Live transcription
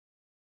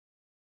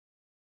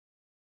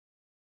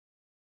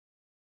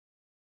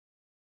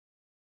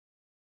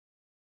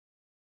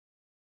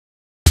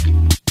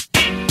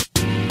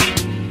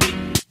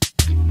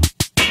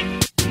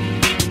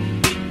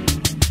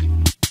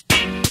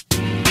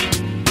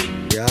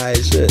alright,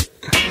 shit.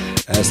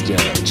 That's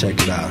Sjam, check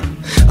it out.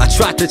 I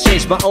tried to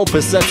change my own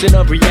perception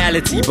of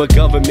reality, but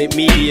government,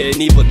 media, and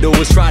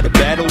evildoers try to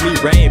battle me.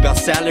 Rain about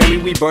salary,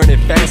 we burning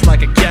fast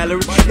like a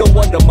calorie. No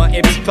wonder my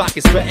empty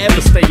pockets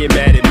forever staying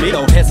mad at me.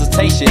 No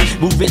hesitation,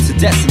 moving to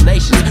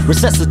destinations.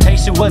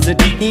 Resuscitation was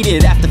indeed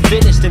needed after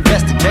finished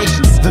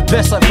investigations. The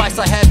best advice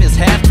I have is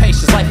have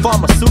patience, like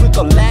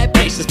pharmaceutical lab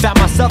patients. Found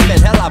myself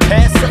in hell, I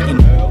passed Satan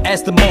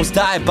as the most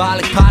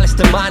diabolic, polished,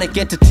 demonic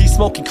entity,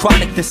 smoking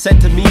chronic, that's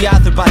sent to me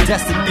either by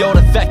destiny or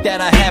the fact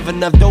that I have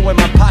enough dough in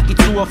my pocket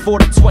to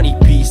afford a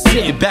 20-piece.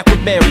 Sitting back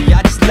with Mary,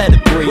 I just let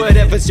it breathe.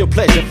 Whatever's your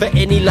pleasure for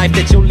any life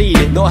that you're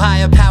leading. No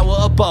higher power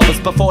above us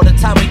before the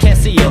time we can't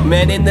see him.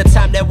 Man, in the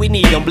time that we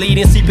need him,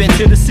 bleeding seep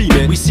into the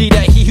semen. We see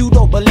that he who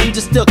don't believe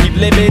just still keep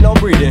living on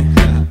breathing.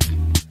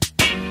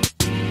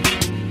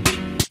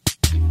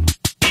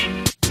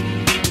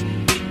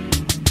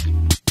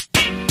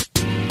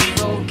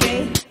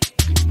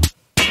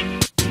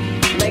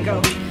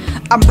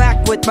 I'm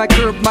back with my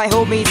group, my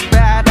homies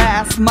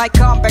badass. My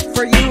comeback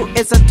for you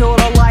is a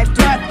total life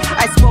threat.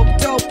 I smoke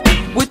dope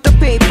with the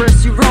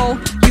papers you roll.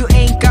 You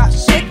ain't got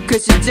shit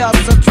cause you're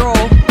just a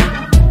troll.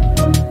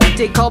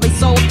 They call me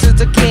soul to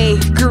decay.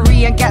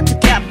 Korean got to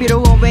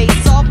capital away.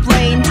 So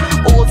plain,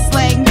 old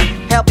slang.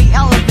 Help me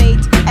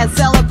elevate and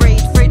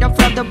celebrate freedom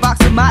from the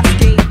box of my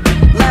skate.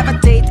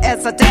 Levitate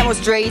as I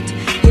demonstrate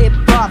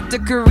hip-hop the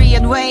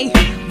Korean way.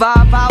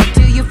 Vibe out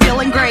till you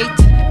feeling great.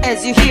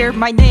 As you hear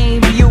my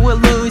name, you will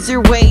lose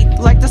your weight,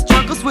 like the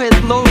struggles with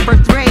low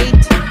birth rate.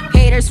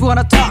 Haters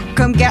wanna talk,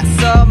 come get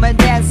some and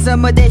then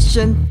some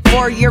addition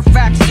for your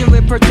faction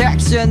with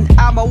protection.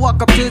 I'ma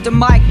walk up to the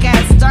mic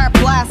and start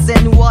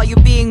blasting while you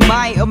being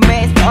my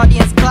amazed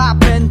audience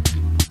clapping.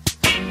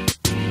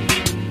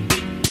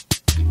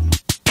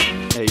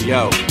 Hey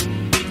yo,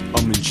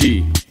 Aman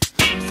G,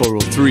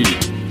 403,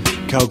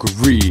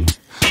 Calgary.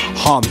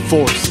 Armed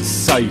forces,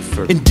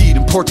 Cypher. Indeed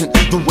important,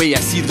 the way I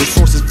see the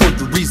sources for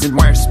the reason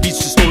why our speech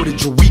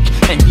distorted your weak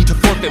and need to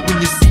forfeit when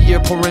you see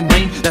it pouring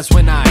rain. That's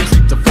when I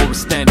creep the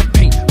forest and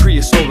paint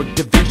prehistoric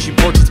Da Vinci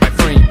portraits by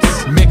frames,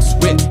 mixed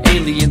with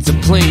aliens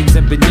and planes,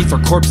 and beneath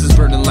our corpses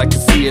burning like a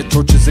sea of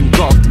torches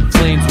engulfed in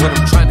flames. What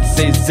I'm trying to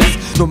say is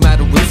this: no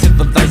matter what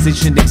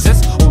civilization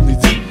exists, only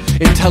the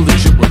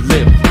intelligent will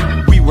live.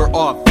 We were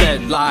all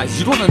fed lies.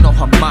 You wanna know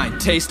how mine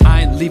tastes?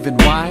 I ain't leaving.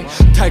 Why?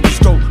 Tigers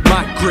don't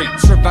migrate.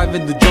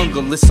 Surviving the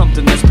jungle is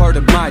something that's part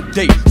of my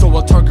date. So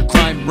I'll target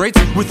crime rates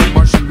with a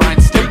Martian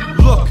mind state.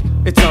 Look,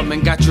 it's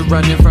Aman, got you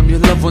running from your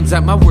loved ones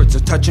that my words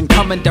are touching.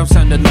 Coming down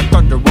sounding like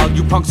thunder while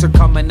you punks are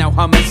coming out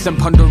humming some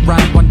ponder.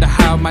 I wonder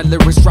how my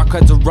lyrics rock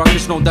heads are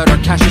ruckus. Know that our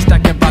cash is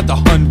stacking by the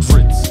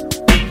hundreds.